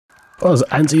Oh, there's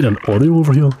ants eating an Oreo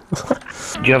over here.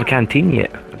 Do you have a canteen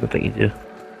yet? I don't think you do.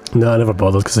 No, I never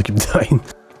bothered because I keep dying.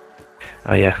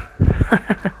 Oh yeah.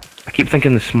 I keep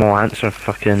thinking the small ants are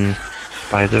fucking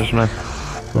spiders, man.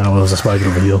 Ah, well, there's a spider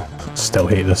over here. Still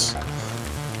hate this.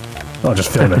 Oh, I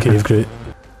just fell in a cave, great.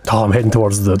 Oh, I'm heading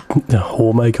towards the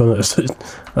home icon. That's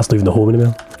not even the home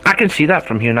anymore. I can see that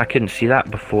from here, and I couldn't see that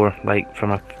before, like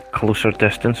from a closer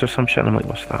distance or some shit. And I'm like,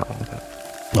 what's that all about?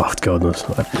 Oh, God knows.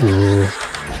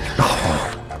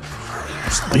 Oh.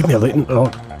 Just leave me alone.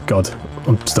 Oh, God.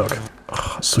 I'm stuck.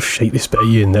 Oh, it's so shite they spit at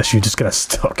you in this, you just get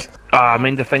stuck. Ah, I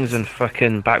mind the things in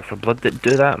fucking Back 4 Blood that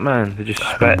do that, man. They just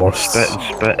spit and spit and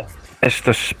spit. It's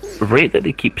the rate that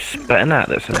they keep spitting at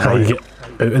that's annoying. You get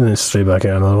out and then straight back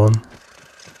at another one.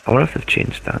 I wonder if they've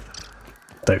changed that.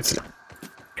 Doubt it.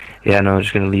 Yeah, no, I'm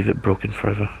just going to leave it broken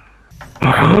forever.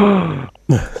 I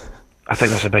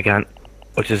think that's a big ant,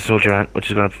 which is a soldier ant, which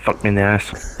is going to fuck me in the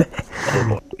ass.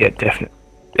 Oh, yeah, it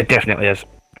definitely is.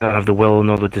 I don't have the will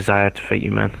nor the desire to fight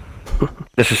you, man.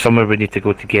 This is somewhere we need to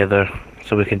go together,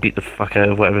 so we can beat the fuck out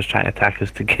of whatever's trying to attack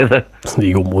us together.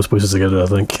 You go most places together, I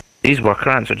think. These worker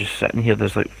ants are just sitting here,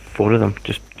 there's like 4 of them,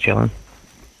 just chilling.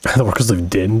 The workers live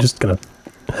dead and just kind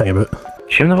of hang about.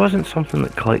 Shame there wasn't something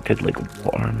that collected like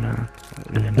water, man.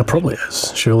 Really There probably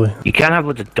is, surely. You can't have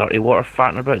loads of dirty water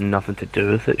farting about and nothing to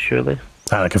do with it, surely.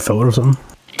 Ah, like a filter or something.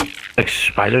 Like a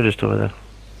spider just over there.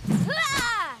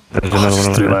 There's another one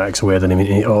over threw there. my axe away, I didn't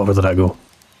even. Oh, where did that go?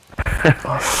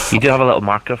 You do have a little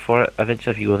marker for it,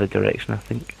 eventually if you go the direction, I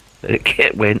think. That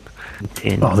it went.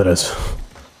 10. Oh, there is.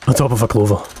 On top of a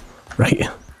clover. Right.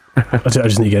 I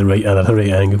just need to get right at a right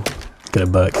angle. Get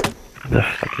it back. The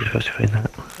fuck are you supposed to find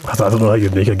that? I don't know how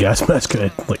you'd make a gas mask out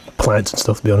of, like, plants and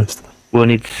stuff, to be honest. We'll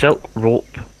need silk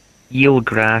rope, eel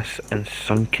grass, and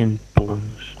sunken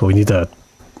bones. Well, we need a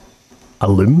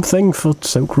loom thing for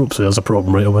silk rope, so there's a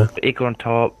problem right away. Acorn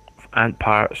top, ant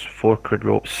parts, 4 crude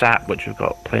rope, sap, which we've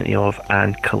got plenty of,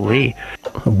 and clay.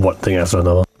 One thing after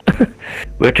another.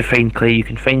 Where to find clay? You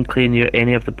can find clay near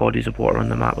any of the bodies of water on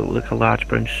the map that will look a large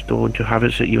brown stone. To have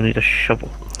it, so you'll need a shovel.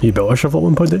 You built a shovel at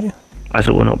one point, didn't you? As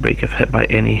it will not break if hit by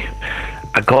any.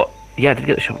 Yeah, I did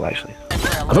get the shovel actually.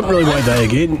 I don't really want to die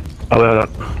again. Oh well done.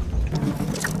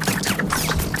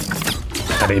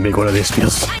 I need to make one of these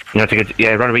spears. You have to get, yeah,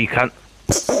 run away, you can't.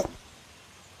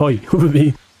 Oi, what about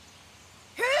me?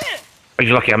 Oh,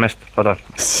 you're lucky I missed. Hold on.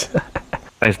 It's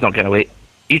not getting away.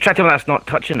 You try to tell me that's not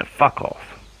touching it, fuck off.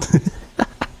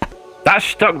 That's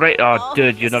stuck right. Oh,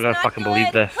 dude, you're not gonna fucking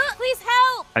believe this. Please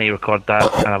help! I need to record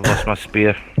that, and I've lost my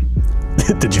spear.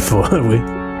 Did you fall away?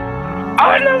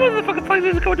 Oh no, what the fucking fuck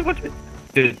is coming to watch me?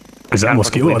 Dude. Is that a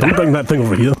mosquito? I don't bring that thing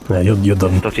over here. Yeah, you're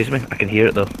done. Stop chasing me. I can hear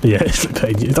it though. Yeah, it's right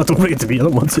behind you. Don't bring it to me, I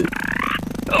don't want it.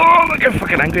 Oh, look how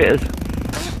fucking angry it is.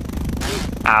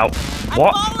 Ow.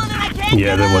 What?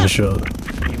 Yeah, they're one shot.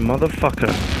 You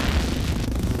motherfucker.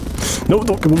 No,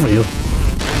 don't come over here.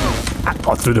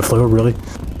 Oh, through the floor, really?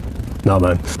 Nah,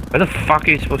 man. How the fuck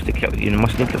are you supposed to kill? You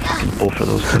must need to fucking both of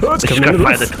those. Oh, it's They coming scrap out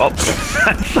by of the the top.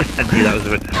 I knew that was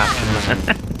about to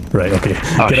happen. Right, okay.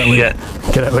 Oh Get away. shit.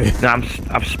 Get away. No,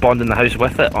 I've spawned in the house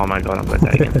with it. Oh my god, I'm going to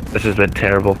die again. This has been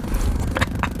terrible.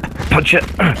 Punch it.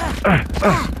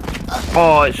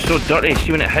 Oh, it's so dirty.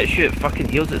 See when it hits you, it fucking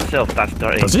heals itself. That's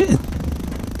dirty. Does it?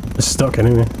 It's stuck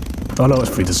anyway. Oh no, it's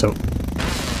free to soak.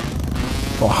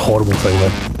 Oh, horrible thing,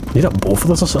 man. Need up both of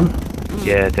us or something?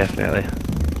 Yeah, definitely.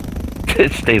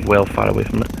 Stay well far away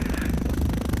from it.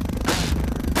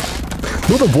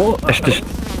 No, the what? It's just...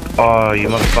 Oh, you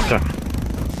motherfucker.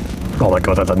 Oh my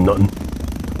god, I done nothing.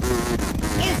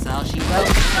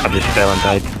 I just fell and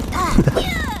died.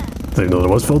 Didn't know there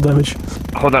was full damage.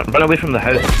 Hold on, run away from the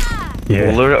house. Yeah.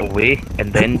 We'll lure it away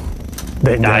and then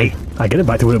die. I get it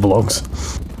back to where it belongs.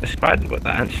 It's bad, but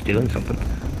that ant's stealing something.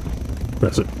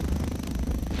 That's it.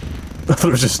 I thought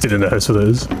it was just staying in the house with it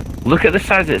is. Look at the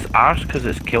size of its arse because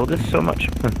it's killed us so much.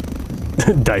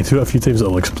 Die to it a few times,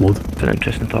 it'll explode. It's an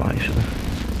interesting thought, actually.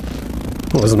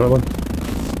 What was another one?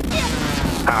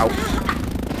 Ow.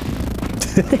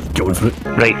 Going for it.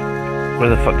 Right. Where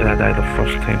the fuck did I die the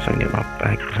first time so I can get my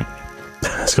bag?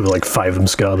 It's gonna be like 5 of them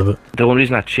scarred of it. The only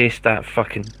reason I chased that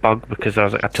fucking bug because I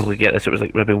was like, I totally get this, it was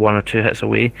like maybe 1 or 2 hits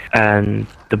away, and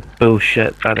the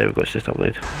bullshit. Ah, there we go, it's just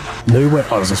upload. No way.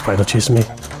 Oh, there's a spider chasing me.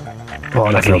 Oh,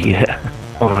 I can hear it.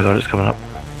 Oh my god, it's coming up.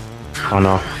 Oh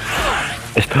no.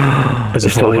 It's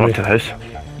still going up to the house.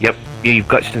 Yep. Yeah, you've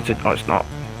got into. Oh, it's not.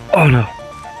 Oh no.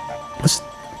 What's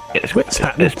It's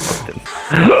happening? It's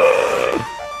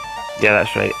yeah,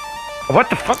 that's right. What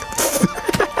the fuck?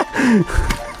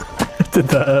 Did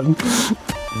that happen?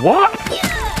 What?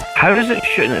 How is it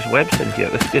shooting its webs in here?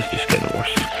 This is just getting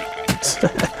worse.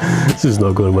 This is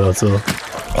not going well at all.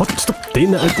 Oh, stop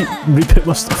doing that. I didn't repeat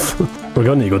my stuff. We're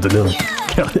going to go down there.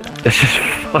 This is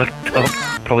fucked up.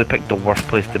 Probably picked the worst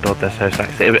place to build this house,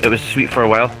 actually. It was sweet for a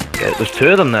while. Yeah, there's two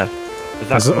of them now. Is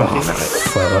that it? am I seeing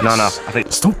that right? No, I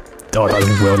think... Stop! Oh, that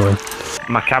is well annoying.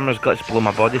 My camera's glitched below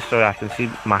my body, so I can see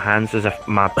my hands as if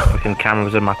my fucking camera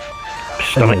was in my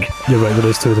stomach. You're right, there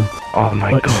is two of them. Oh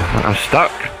my god, man, I'm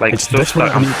stuck. Like, it's so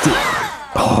stuck.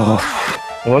 Oh.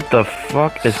 What the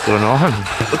fuck is going on?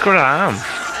 Look where I am.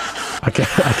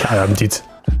 I am, dude.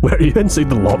 Where are you? Inside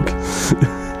the log?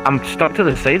 I'm stuck to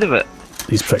the side of it.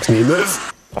 These pricks need to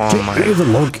move. Oh Get my out of the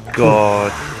log.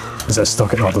 God. Is that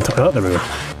stuck at oh, there we go.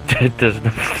 There's no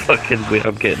fucking way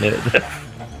I'm getting out of this.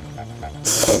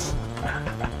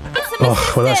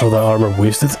 Oh, well that's all that armour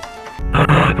wasted.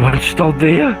 The one's still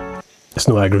there. It's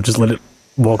no aggro, just let it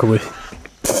walk away.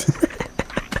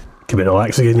 Can we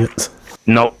relax again yet?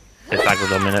 No, it's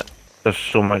aggroed a minute. There's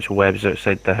so much webs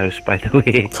outside the house, by the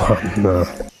way. Oh no.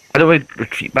 Why don't we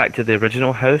retreat back to the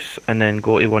original house and then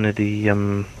go to one of the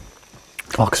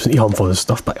Oh, because we need harmful this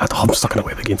stuff back. Oh, I'm stuck in a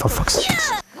web again, for fuck's sake.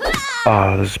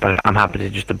 Oh, this is bad. I'm happy to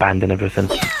just abandon everything.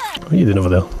 What are you doing over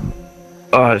there?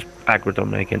 Oh, it's aggroed on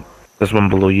me again. There's one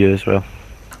below you as well.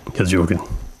 You're joking.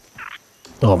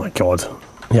 Oh my god.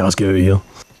 Yeah, let's get out of here.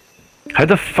 How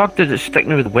the fuck did it stick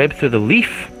me with web through the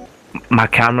leaf? My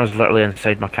camera's literally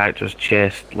inside my character's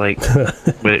chest, like,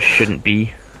 where it shouldn't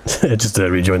be. Just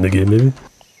rejoin the game, maybe?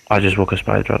 I just woke a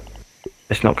spider up.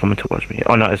 It's not coming towards me.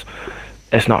 Oh no,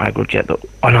 it's not aggroed yet though.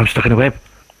 Oh no, I'm stuck in the web.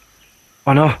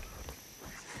 Oh no.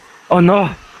 Oh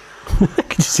no. Can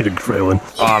you see the growling?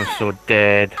 Oh, I'm so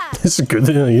dead. This is good,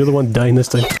 you're the one dying this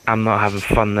time. I'm not having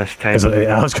fun this time.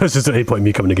 I was just at any point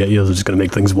me coming to get you, I was just going to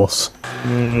make things worse.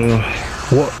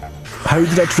 What? How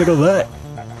did I trigger that?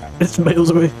 It's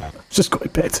miles away. Just got to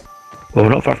bed. Well,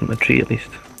 we're not far from the tree at least.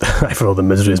 For all the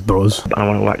miseries, bros. I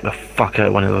want to whack the fuck out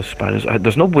of one of those spiders.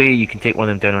 There's no way you can take one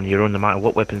of them down on your own, no matter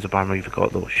what weapons of armour you've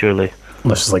got though, surely.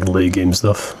 That's just like late game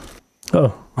stuff.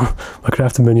 Oh, my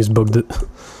crafting menu's bugged it.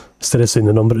 Instead of saying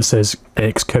the number, it says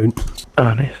X count.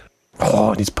 Oh, nice.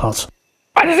 Oh, it needs parts.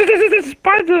 It's a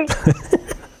spider!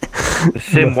 The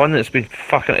same one that's been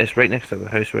fucking... It's right next to the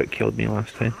house where it killed me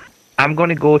last time. I'm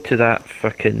gonna go to that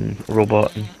fucking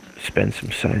robot and spend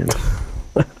some science.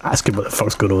 Ask him what the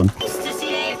fuck's going on.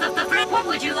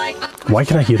 Why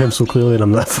can I hear him so clearly and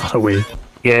I'm that far away?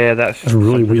 Yeah, that's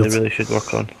really weird. They really should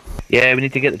work on. Yeah, we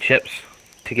need to get the chips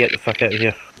to get the fuck out of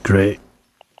here. Great.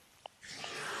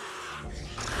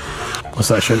 What's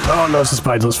that shit? Oh no, it's a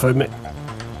spider that's found me.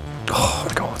 Oh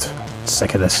my god.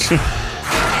 Sick of this.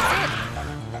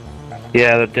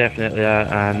 Yeah, they're definitely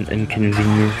an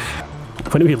inconvenience.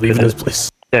 When are we leaving this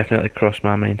place? Definitely crossed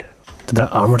my mind. Did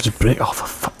that armour just break? Oh for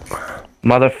fuck.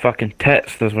 Motherfucking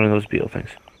tits, there's one of those beetle things.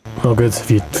 Oh good, if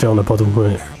you fell in a puddle,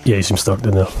 right. Yeah, you seem stuck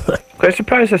in there. Quite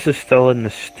surprised this is still in the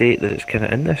state that it's kind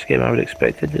of in this game. I would have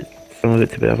expected some of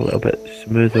it to be a little bit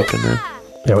smoother up in there.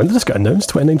 Yeah, when did this get announced?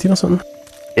 2019 or something?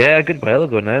 Yeah, a good while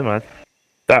ago now, man.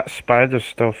 That spider's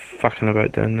still fucking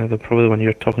about down there. They're probably the one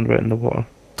you're talking about in the water.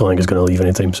 Don't think it's going to leave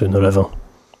anytime soon, or ever.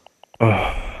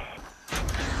 Oh.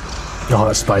 Oh,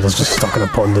 that spider's just stuck in a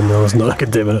pond in there. There's nothing I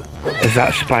can do with it. Is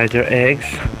that spider eggs?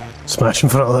 Smash him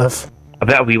for all life. I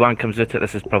bet a wee one comes out it.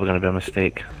 This is probably going to be a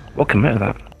mistake. What came out of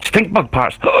that? Stink bug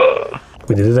parts!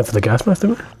 We needed that for the gas mask,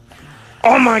 didn't we?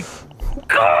 Oh my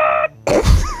god!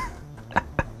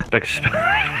 Big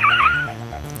spider.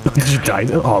 Did you die?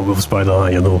 Oh, wolf spider,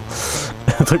 you know.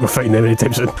 I think we're fighting them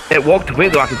anytime soon. It walked away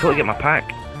though, I can totally get my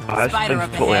pack. Oh, this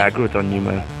thing's totally aggroed on you,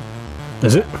 man.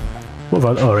 Is it? What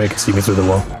have I... Oh, right, I can see me through the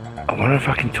wall. I wonder if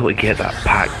I can totally get that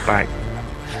pack back.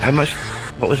 How much...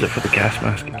 What was it for the gas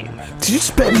mask again? Did you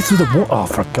spit me through the wall? Oh,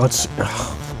 for God's sake.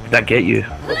 Did that get you?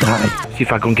 Aye. See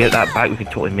if I can get that back, we can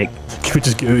totally make... Can we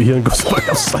just get out of here and go somewhere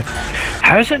else?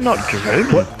 How is it not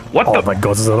drowned? What oh the... my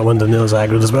God, there's another one down there that's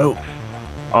aggroed as well.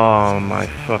 Oh my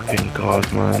fucking god,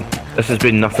 man. This has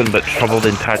been nothing but trouble the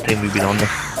entire time we've been on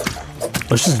this.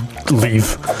 Let's just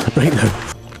leave right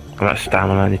now. I'm out of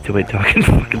stamina, I need to wait till I can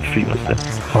fucking free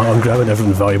myself. I'm grabbing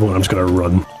everything valuable and I'm just gonna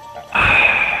run.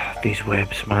 These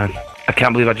webs, man. I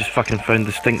can't believe I just fucking found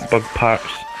the stink bug parts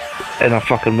in a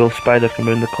fucking wolf spider from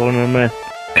around the corner, man.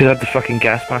 Could have had the fucking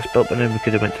gas mask built by now, we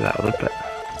could have went to that other bit.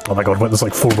 Oh my god, what, there's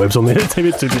like 4 webs on the time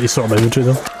it took me to sort my inventory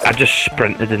though. I just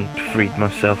sprinted and freed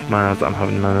myself, man. I was like, I'm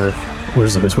having none of this.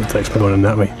 Where's the house? What text going in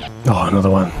that way? Oh, another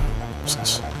one. What's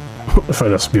this? I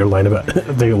found a spear line of it.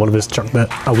 I think one of us chucked it.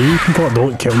 A wee people,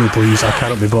 don't kill me please, I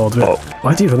cannot be bothered with it.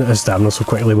 Why do you run out of stamina so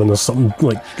quickly when there's something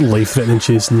like life-threatening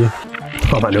chasing you?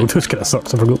 Oh, my Nildos kind of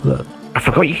sucks, I forgot that. I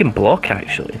forgot you can block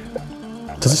actually.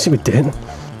 Does it seem to dent?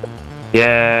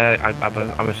 Yeah,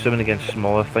 I'm assuming against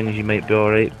smaller things you might be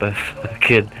alright, but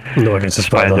fucking... No, against a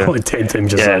spider. Only 10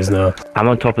 times your size now. I'm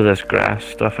on top of this grass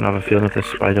stuff and I have a feeling if this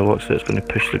spider walks through, it's going to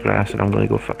push the grass and I'm going to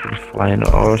go fucking flying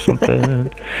or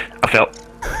something.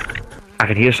 I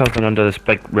can hear something under this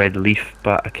big red leaf,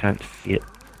 but I can't see it.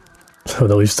 So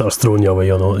the leaf starts throwing you away,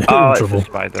 you're not in trouble. It's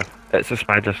a spider. It's a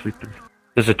spider sleeping.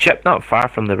 There's a chip not far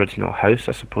from the original house,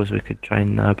 I suppose we could try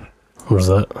and nab. Where's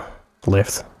that?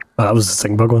 Left. That was the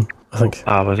stink bug one, I think.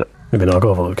 Ah, was it? Maybe not, I'll go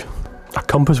have a look. A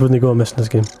compass wouldn't go amiss in this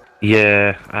game.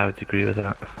 Yeah, I would agree with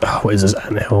that. Oh, what is this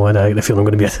anthill? I get the feeling I'm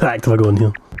going to be attacked if I go in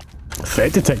here.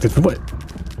 Threat detected. What?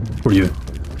 Were you?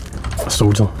 A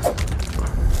soldier?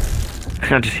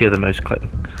 I just hear the mouse clicking.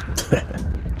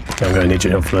 I'm going to need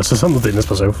your help for this. I'm not doing this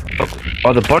myself.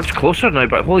 Oh, the bird's closer now,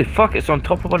 but holy fuck, it's on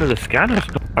top of one of the scanners.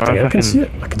 Yeah, I can see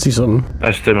it. I can see something.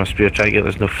 I just threw my spear trying to get.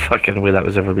 There's no fucking way that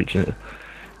was ever reaching it.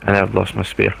 And I've lost my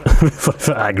spear. for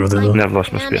aggro, though. And I've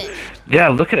lost my spear. Yeah,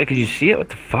 look at it. Can you see it? What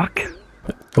the fuck?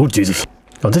 Oh, Jesus. I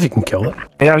wonder if you can kill it.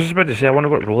 Yeah, I was just about to say, I wonder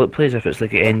what role it plays, if it's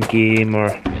like an end game or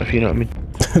if you know what I mean.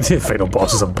 The final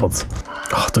boss is a bud.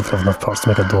 Oh, I don't have enough parts to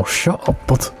make a door. Shut up,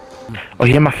 bud. Oh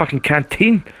yeah, my fucking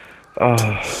canteen.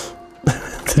 Oh.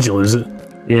 Did you lose it?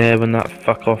 Yeah, when that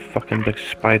fuck off fucking big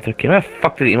spider came. Where the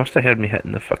fuck did he? He must have heard me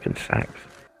hitting the fucking sacks.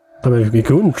 I mean, we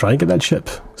go and try and get that ship.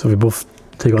 So we both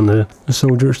take on the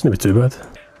soldiers. It's not be too bad.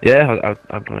 Yeah,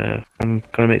 I'm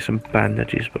gonna make some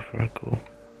bandages before I go.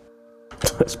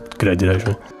 That's a good idea,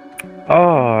 actually.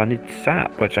 Oh, I need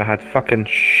sap, which I had fucking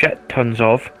shit tons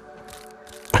of.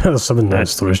 There's some in that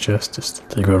storage chest. Just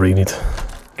take whatever you need.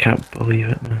 Can't believe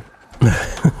it, man.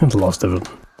 Lost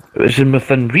everything. It was in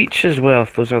within reach as well.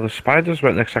 If those other spiders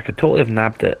weren't there, 'cause I could totally have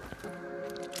nabbed it.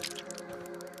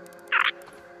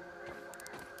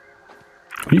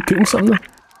 Are you cooking something there?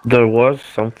 There was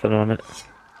something on it.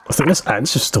 I think this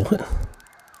ants just stole it.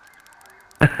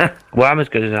 Well, I'm as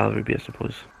good as I'll ever be, I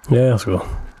suppose. Yeah, let's go.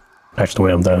 Actually,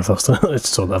 wait, I'm down first. Let's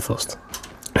sort that first.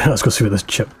 Let's go see what this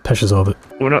chip pishes off it.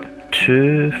 We're not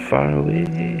too far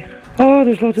away. Oh,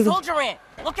 there's loads of them. Soldier ant!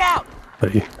 Look out!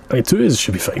 Right, 2 is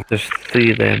should be fine. There's 3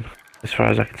 of them, as far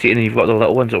as I can see, and you've got the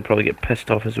little ones that'll probably get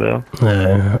pissed off as well.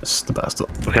 That's the bastard.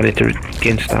 Okay, I need to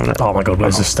gain stamina. Oh my god,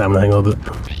 where's the stamina hang on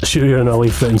about? Sure, you're in a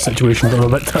life-threatening situation, but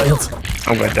I'm a bit tired.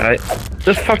 I'm gonna die.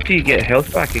 The fuck do you get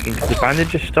health back again? Because the bandage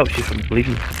just stops you from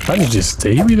bleeding. Bandages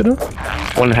stay, you know?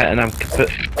 One hit and I'm kaput.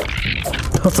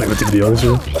 I'll take it, to be honest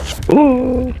with you.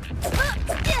 Ooh!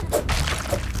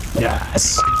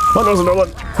 Yes! Oh, there's another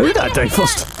one! How did I die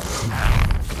first?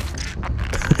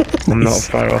 I'm not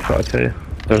far off, I'll tell you.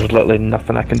 There's literally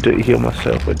nothing I can do to heal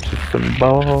myself, which is some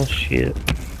bullshit.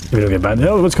 We don't get back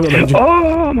there. What's coming behind you?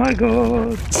 Oh my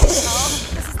god!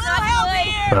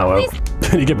 Ah well.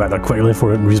 You get back there quickly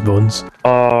before it respawns.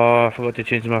 Oh, I forgot to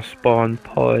change my spawn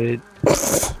point.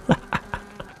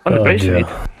 On the bright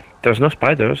side, there's no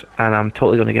spiders, and I'm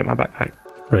totally going to get my backpack.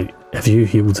 Right, have you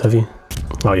healed, have you?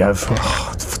 Oh, you have.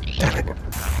 Oh, damn it.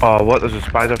 Oh, what? There's a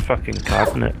spider fucking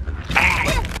guarding it.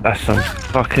 That's some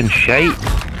fucking shite.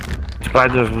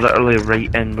 Spider's literally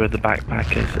right in where the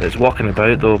backpack is. It's walking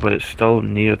about though, but it's still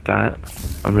near that.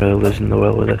 I'm really losing the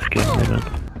will with this game, man.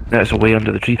 No, it's away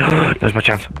under the tree. There's my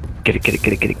chance. Get it, get it,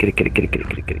 get it, get it, get it, get it, get it, get it,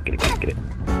 get it, get it, get it, get it, get it.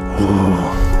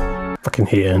 Ooh. Fucking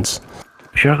hate ants.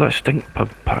 I'm sure I got stink bug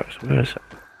parts. Where is it?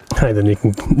 Hey, then you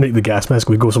can make the gas mask.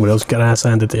 We go somewhere else. Get ass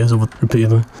handed to us over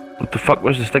repeatedly. What the fuck?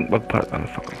 Where's the stink bug part? Oh,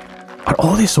 fuck. Are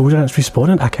all these soldier ants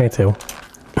respawning? I can't tell.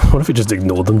 What if we just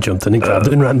ignored them, jumped in and grabbed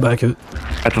it and ran back out?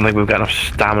 I don't think we've got enough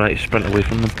stamina to sprint away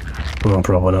from them. Oh,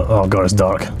 probably not. Oh god, it's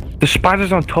dark. The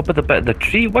spider's on top of the bit of the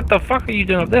tree. What the fuck are you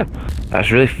doing up there?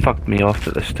 That's really fucked me off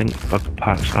that the stink bug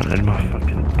parts aren't in my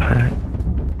fucking pack.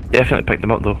 Definitely picked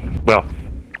them up though. Well,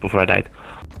 before I died.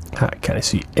 I can't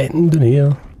see anything in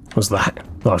here. What's that?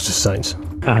 Oh, it's just signs.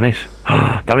 Ah, nice.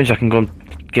 That means I can go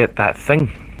and get that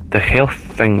thing. The health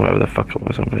thing, whatever the fuck it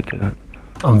was. I'm going to do that.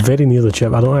 I'm very near the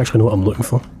chip. I don't actually know what I'm looking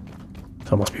for.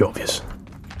 That must be obvious.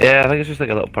 Yeah, I think it's just like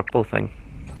a little purple thing.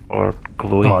 Or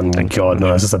glowy thing. Oh god,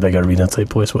 no, it's just a big arena type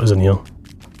place. What is in here?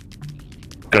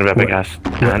 Gonna be a big ass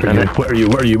ant in it. Where are you?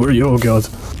 Where are you? Where are you? Oh god.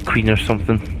 Queen or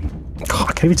something. God,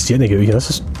 I can't even see anything out here. This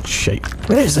is shite.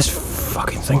 Where is this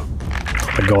fucking thing?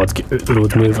 Oh my god, get out the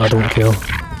road, move. I don't care.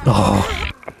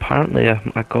 Oh. Apparently,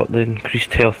 I got the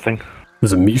increased health thing.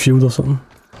 Was it meat shield or something?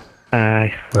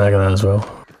 Aye. I got that as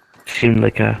well. Seemed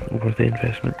like a worthy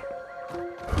investment.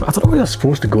 I don't know where I'm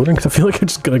supposed to go then, because I feel like I'm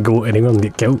just gonna go anywhere and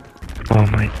get killed. Oh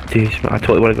my days, man. I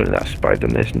totally want to go to that spider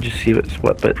nest and just see what's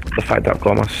what, but the fact that I've got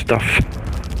all my stuff,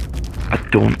 I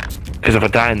don't. Because if I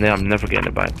die in there, I'm never getting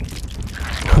it back.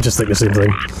 I just think the same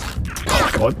thing. Oh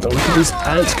my god, no, look at these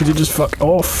ants, could you just fuck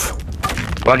off?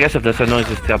 Well, I guess if this annoys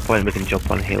us to a point, we can jump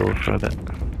on Halo for a bit.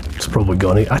 It's probably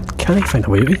gone. I can't find a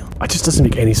way to it. It just doesn't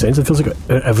make any sense. It feels like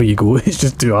wherever you go, it's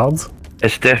just too hard.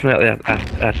 It's definitely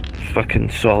a fucking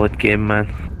solid game, man.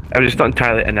 I mean, it's not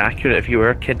entirely inaccurate. If you were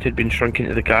a kid who'd been shrunk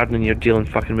into the garden and you're dealing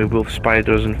fucking with wolf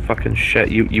spiders and fucking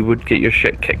shit, you would get your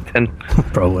shit kicked in.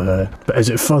 Probably, but is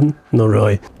it fun? Not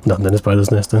really. Nothing in a spider's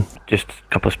nest then. Just a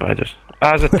couple of spiders.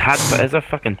 Oh, there's a there's a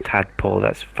fucking tadpole,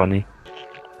 that's funny.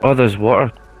 Oh, there's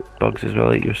water bugs as well,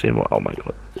 like you were saying. Oh my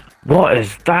god. What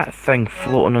is that thing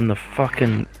floating on the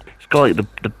fucking... It's got like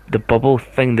the bubble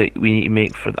thing that we need to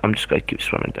make for... I'm just gonna keep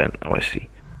swimming down. Oh, I see.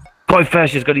 God,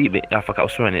 fish is gonna eat me. Ah, fuck, I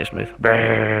was swimming in it smooth.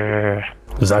 Brrr.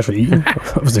 Was it actually eating?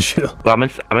 That was the shit. Well, I'm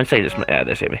inside this. Yeah,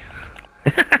 this ate me.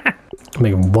 I'm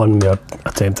making one more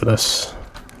attempt at this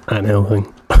anthill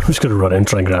thing. I'm just gonna run in,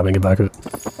 try and grab and get back out.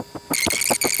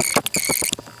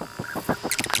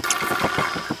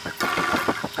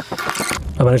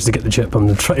 I managed to get the chip, I'm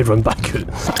gonna try to run back out.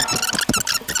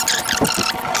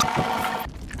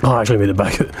 Oh, I actually made it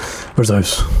back out. Where's the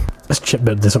house? This chip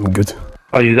bit did something good.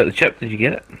 Oh, you got the chip? Did you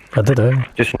get it? I did,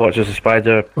 Just watch as a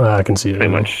spider. I can see it.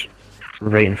 Pretty much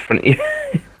right in front of you.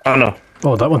 Oh no.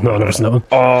 Oh, that one? No, I've never seen that one.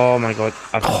 Oh my god.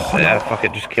 Yeah, fuck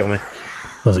it, just kill me.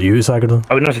 Was it you who staggered on?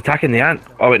 Oh wait, no, it's attacking the ant.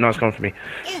 Oh wait, no, it's coming for me.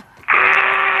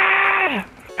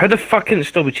 How the fuck can it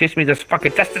still be chasing me this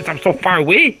fucking distance? I'm so far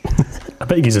away! I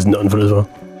bet he uses nothing for it as well.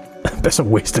 That's a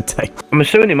waste of time. I'm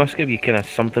assuming it must give you kind of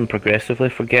something progressively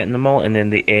for getting them all, and then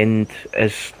the end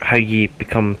is how you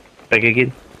become big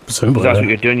again. Presumably, that's what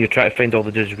you're doing, you're trying to find all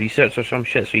the dudes research or some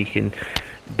shit so you can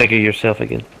bigger yourself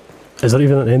again. Is that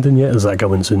even an ending yet? Is that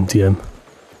coming soon, TM?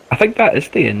 I think that is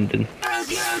the ending.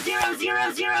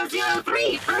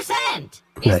 0.00003%.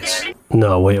 Nice.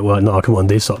 No, wait, what? No, come on,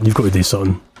 do something. You've got to do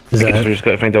something. Is that we've just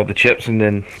got to find all the chips and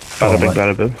then bada bing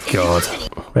bada boom. God.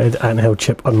 Red anthill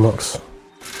chip unlocks.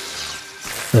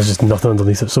 There's just nothing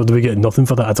underneath it, so do we get nothing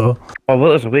for that at all? Oh well,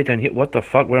 there's a way down here. What the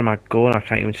fuck? Where am I going? I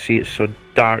can't even see. It's so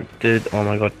dark, dude. Oh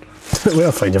my god.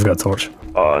 Well, fine, you've got a torch.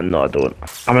 Oh no, I don't.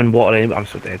 I'm in water anyway. I'm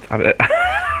so dead. I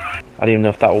don't even know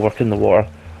if that will work in the water.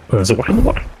 Where is it? Work in the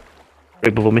water?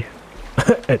 Right below me.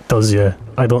 It does, yeah.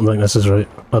 I don't think this is right.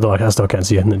 Although I still can't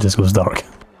see it and it just goes dark.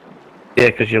 Yeah,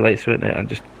 because your light's out there and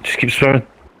just keep swimming.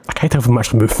 I can't tell if I'm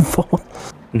actually moving forward.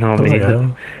 No, me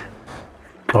neither.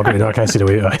 Okay, no, I can't see the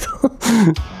way out either.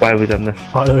 Why have we done this?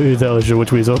 I know who tells you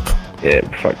which way's up. Yeah,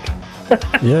 we're fucked.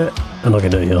 Yeah, I'm not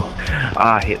going downhill.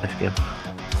 Ah, I hate this game.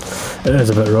 It is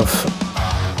a bit rough.